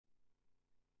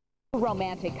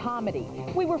Romantic comedy.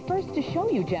 We were first to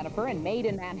show you Jennifer in Maid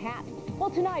in Manhattan. Well,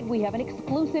 tonight we have an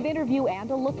exclusive interview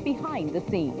and a look behind the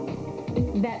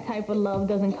scenes. That type of love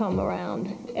doesn't come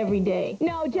around every day.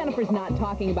 No, Jennifer's not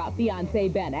talking about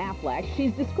fiancé Ben Affleck.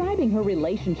 She's describing her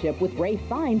relationship with Ralph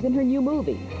Fiennes in her new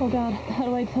movie. Oh, God, how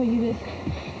do I tell you this?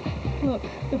 Look,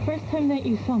 the first time that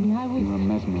you saw me, I was... You were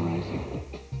mesmerizing.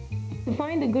 To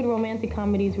find a good romantic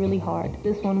comedy is really hard.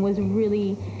 This one was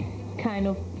really kind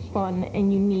of fun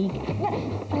and unique.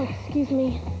 Oh, excuse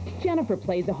me. Jennifer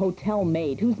plays a hotel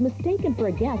maid who's mistaken for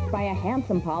a guest by a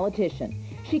handsome politician.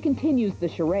 She continues the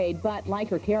charade, but like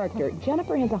her character,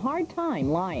 Jennifer has a hard time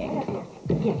lying.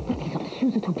 Yeah, the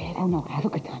shoes are too bad. Oh, no, have a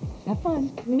good time. Have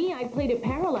fun. Me, I played it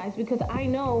paralyzed because I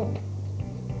know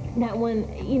that when,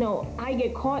 I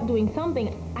get caught doing something,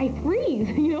 I freeze.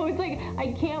 It's like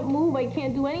I can't move, I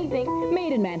can't do anything.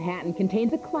 Maid in Manhattan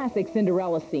contains a classic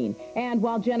Cinderella scene. And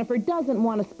while Jennifer doesn't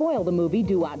want to spoil the movie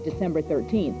due out December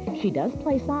 13th, she does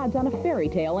place odds on a fairy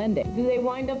tale ending. Do they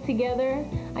wind up together?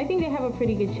 I think they have a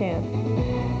pretty good chance.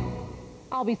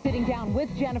 I'll be sitting down with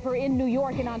Jennifer in New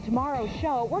York, and on tomorrow's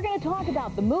show, we're going to talk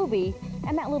about the movie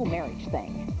and that little marriage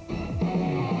thing.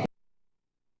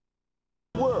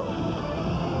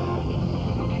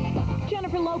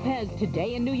 Jennifer Lopez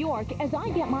today in New York as I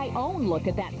get my own look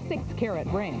at that 6-carat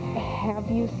ring. Have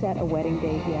you set a wedding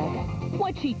date yet?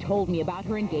 What she told me about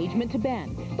her engagement to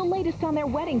Ben, the latest on their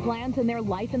wedding plans and their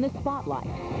life in the spotlight.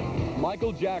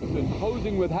 Michael Jackson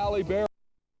posing with Halle Berry.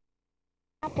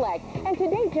 Affleck. And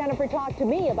today Jennifer talked to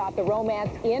me about the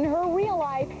romance in her real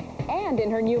life and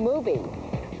in her new movie.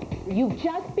 You've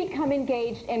just become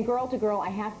engaged, and girl to girl, I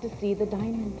have to see the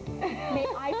diamond. May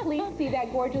I please see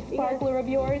that gorgeous sparkler of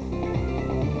yours?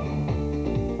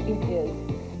 It is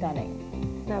stunning.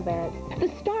 Not bad. The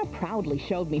star proudly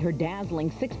showed me her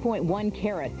dazzling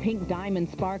 6.1-carat pink diamond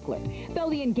sparkler. Though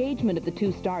the engagement of the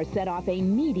two stars set off a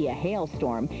media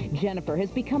hailstorm, Jennifer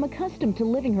has become accustomed to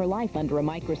living her life under a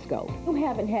microscope. You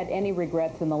haven't had any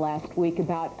regrets in the last week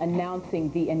about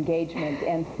announcing the engagement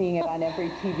and seeing it on every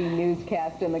TV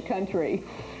newscast in the country?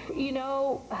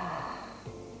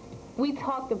 We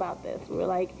talked about this. We were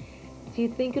like, do you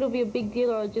think it'll be a big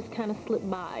deal or it'll just kind of slip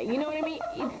by? You know what I mean?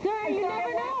 Sir, you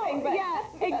never know. Yeah,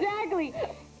 exactly.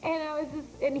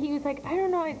 And he was like, I don't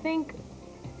know, I think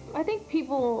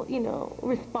people,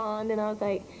 respond. And I was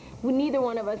like, neither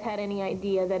one of us had any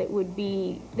idea that it would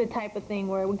be the type of thing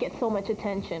where it would get so much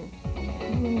attention.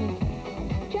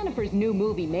 Jennifer's new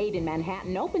movie, Maid in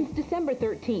Manhattan, opens December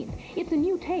 13th. It's a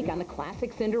new take on the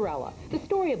classic Cinderella. The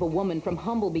story of a woman from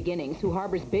humble beginnings who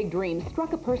harbors big dreams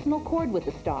struck a personal chord with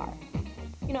the star.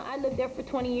 I lived there for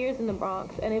 20 years in the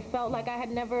Bronx, and it felt like I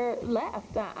had never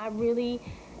left.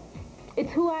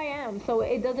 It's who I am, so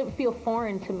it doesn't feel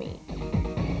foreign to me.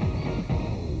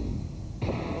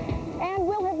 And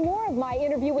we'll have more of my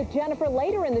interview with Jennifer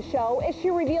later in the show as she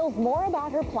reveals more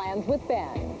about her plans with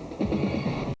Ben.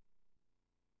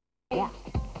 Yeah.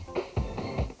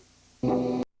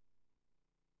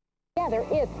 Together,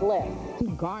 it's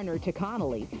Liz. Garner to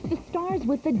Connolly, the stars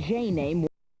with the J name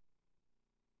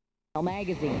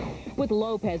magazine, with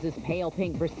Lopez's pale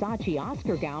pink Versace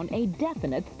Oscar gown a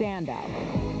definite standout.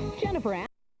 Jennifer.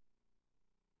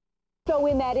 So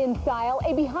in that In Style,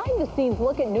 a behind-the-scenes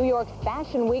look at New York's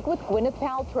Fashion Week with Gwyneth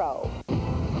Paltrow.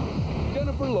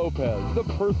 Jennifer Lopez, the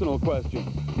personal question.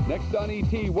 Next on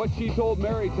E.T., what she told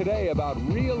Mary today about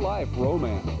real-life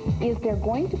romance. Is there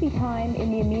going to be time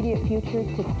in the immediate future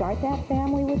to start that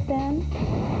family with Ben?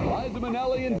 Liza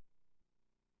Minnelli and...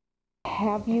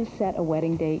 Have you set a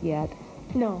wedding date yet?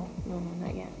 No,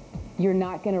 not yet. You're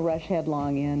not going to rush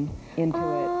headlong into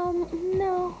it?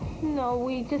 No,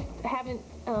 we just haven't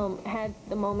had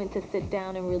the moment to sit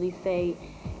down and really say,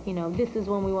 this is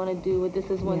when we want to do it, this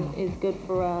is when is good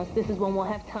for us, this is when we'll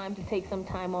have time to take some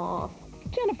time off.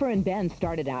 Jennifer and Ben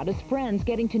started out as friends,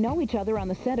 getting to know each other on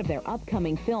the set of their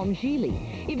upcoming film,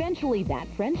 Gigli. Eventually, that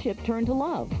friendship turned to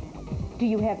love. Do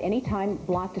you have any time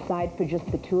blocked aside for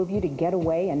just the two of you to get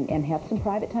away and have some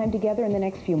private time together in the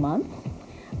next few months?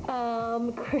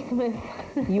 Christmas.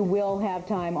 You will have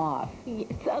time off?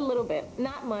 Yes, a little bit.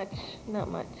 Not much,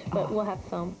 but we'll have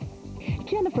some.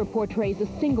 Jennifer portrays a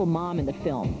single mom in the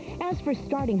film. As for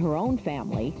starting her own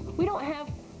family, we don't have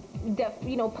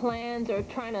plans or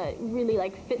trying to really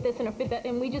fit this in or fit that,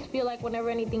 and we just feel like whenever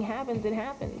anything happens, it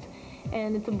happens.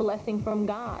 And it's a blessing from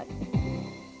God.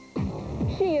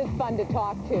 She is fun to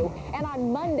talk to. And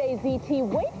on Monday's E.T.,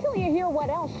 wait till you hear what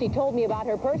else she told me about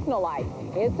her personal life.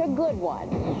 It's a good one.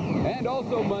 And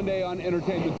also Monday on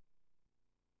Entertainment.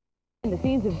 The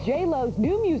scenes of J-Lo's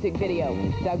new music video.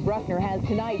 Doug Bruckner has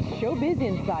tonight's Showbiz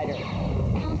Insider.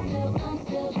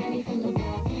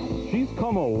 She's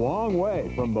come a long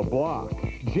way from the block.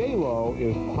 J-Lo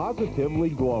is positively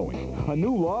glowing. A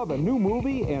new love, a new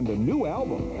movie, and a new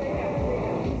album.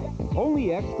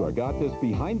 Only Extra got this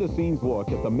behind-the-scenes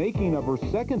look at the making of her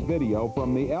second video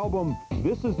from the album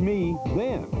This Is Me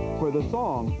Then for the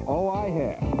song All I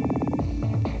Have.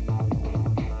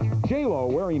 J-Lo,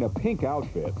 wearing a pink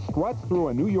outfit, struts through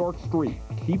a New York street,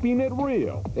 keeping it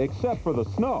real, except for the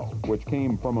snow, which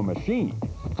came from a machine.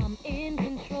 I'm in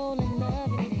control and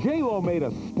loving. J-Lo made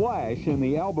a splash in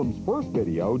the album's first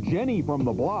video, Jenny from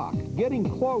the Block, getting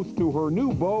close to her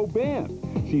new beau, Ben.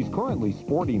 She's currently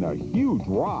sporting a huge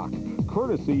rock,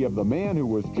 courtesy of the man who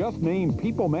was just named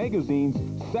People Magazine's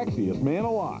Sexiest Man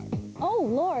Alive. Oh,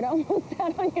 Lord, almost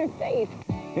sat on your face.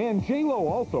 And J-Lo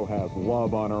also has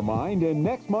love on her mind in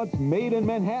next month's Maid in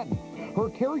Manhattan. Her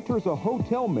character's a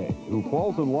hotel maid who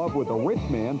falls in love with a rich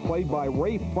man played by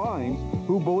Ralph Fiennes,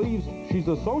 who believes she's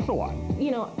a socialite.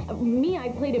 You know, me, I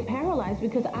played it paralyzed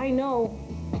because I know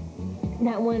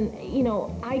that when, you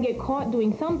know, I get caught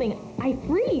doing something, I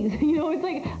freeze. You know, it's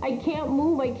like I can't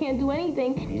move, I can't do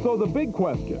anything. So the big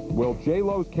question, will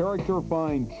J-Lo's character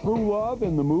find true love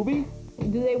in the movie?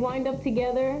 Do they wind up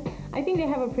together? I think they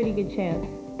have a pretty good chance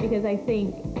because I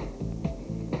think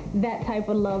that type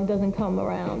of love doesn't come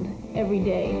around every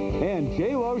day. And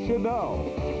J-Lo should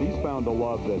know. She's found a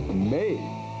love that's made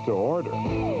to order.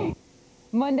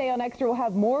 Monday on Extra, we'll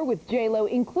have more with J-Lo,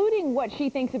 including what she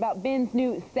thinks about Ben's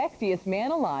new Sexiest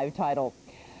Man Alive title.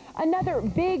 Another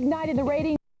big night in the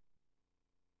ratings.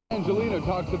 Angelina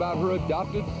talks about her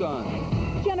adopted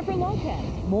son. Jennifer Lopez,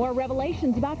 more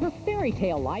revelations about her fairy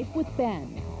tale life with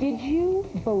Ben. Did you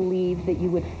believe that you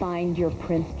would find your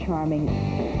Prince Charming?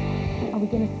 Are we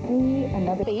going to see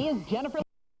another? Is Jennifer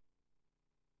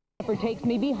takes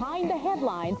me behind the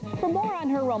headlines for more on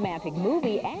her romantic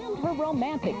movie and her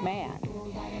romantic man.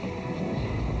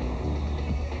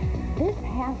 This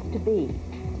has to be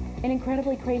an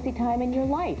incredibly crazy time in your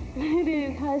life. It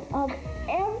is. Because of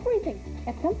everything.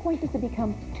 At some point, does it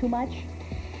become too much?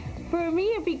 For me,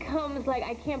 it becomes like,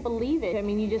 I can't believe it. I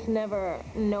mean, you just never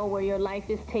know where your life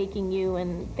is taking you,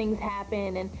 and things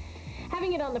happen, and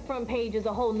having it on the front page is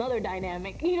a whole nother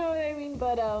dynamic, you know what I mean?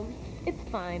 But it's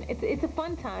fine. It's a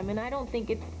fun time, and I don't think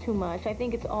it's too much. I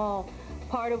think it's all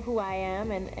part of who I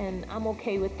am, and I'm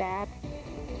okay with that.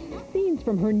 Scenes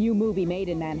from her new movie, Maid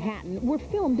in Manhattan, were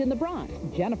filmed in the Bronx,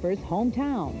 Jennifer's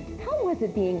hometown. How was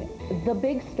it being the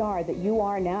big star that you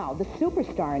are now, the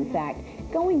superstar, in fact,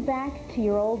 going back to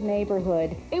your old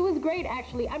neighborhood? It was great,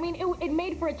 actually. I mean, it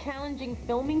made for a challenging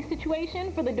filming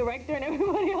situation for the director and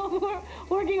everybody else who were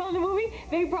working on the movie.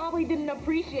 They probably didn't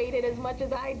appreciate it as much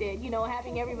as I did, you know,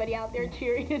 having everybody out there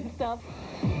cheering and stuff.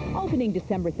 Opening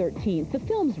December 13th, the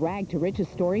film's rag to riches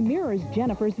story mirrors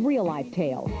Jennifer's real-life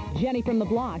tale. Jenny from the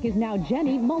Block is now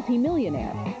Jenny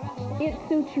multimillionaire. It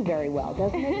suits you very well,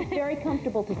 doesn't it? It's very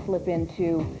comfortable to slip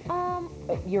into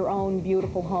your own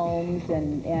beautiful homes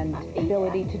and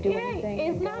ability to do anything.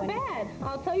 It's not bad.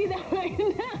 I'll tell you that right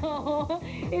now.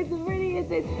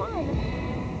 It's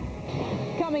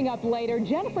fun. Coming up later,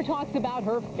 Jennifer talks about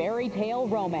her fairy tale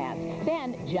romance.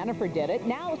 Then Jennifer did it.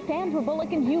 Now Sandra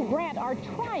Bullock and Hugh Grant are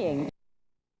trying.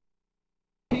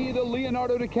 The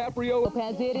Leonardo DiCaprio.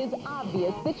 Lopez, it is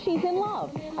obvious that she's in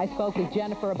love. I spoke with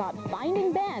Jennifer about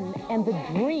finding Ben and the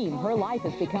dream her life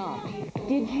has become.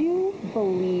 Did you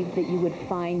believe that you would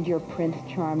find your Prince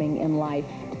Charming in life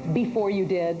before you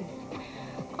did?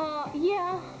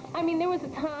 Yeah. I mean, there was a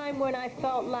time when I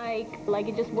felt like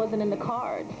it just wasn't in the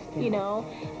cards, you know,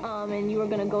 and you were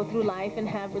going to go through life and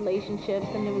have relationships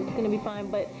and it was going to be fine,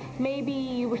 but maybe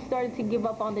you were starting to give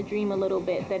up on the dream a little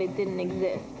bit, that it didn't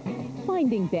exist.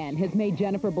 Finding Ben has made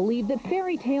Jennifer believe that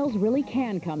fairy tales really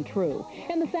can come true,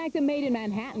 and the fact that Maid in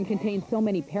Manhattan contains so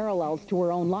many parallels to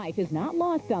her own life is not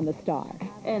lost on the star.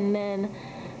 And then,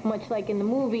 much like in the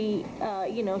movie,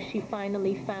 you know, she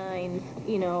finally finds,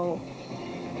 you know,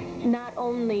 not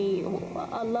only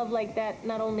a love like that,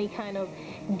 not only kind of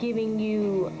giving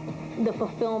you the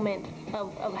fulfillment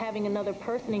of having another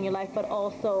person in your life, but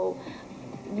also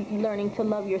learning to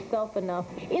love yourself enough.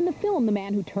 In the film, the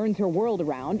man who turns her world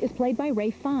around is played by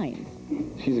Ralph Fiennes.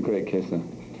 She's a great kisser.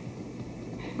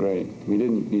 Great. We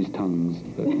didn't use tongues,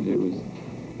 but it was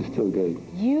still good.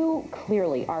 You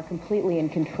clearly are completely in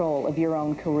control of your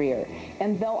own career.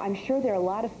 And though I'm sure there are a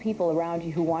lot of people around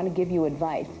you who want to give you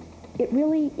advice, it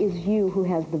really is you who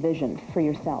has the vision for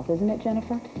yourself, isn't it,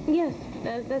 Jennifer? Yes,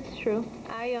 that's true.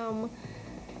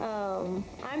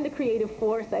 I'm the creative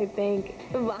force, I think,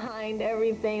 behind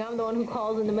everything. I'm the one who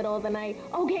calls in the middle of the night,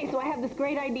 okay, so I have this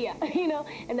great idea, you know,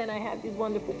 and then I have these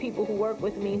wonderful people who work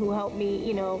with me, who help me,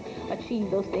 you know,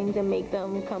 achieve those things and make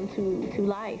them come to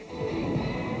life.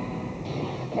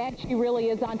 And she really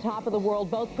is on top of the world,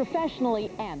 both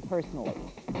professionally and personally.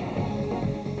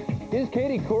 Is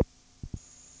Katie Couric,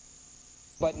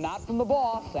 but not from the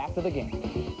boss after the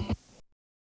game.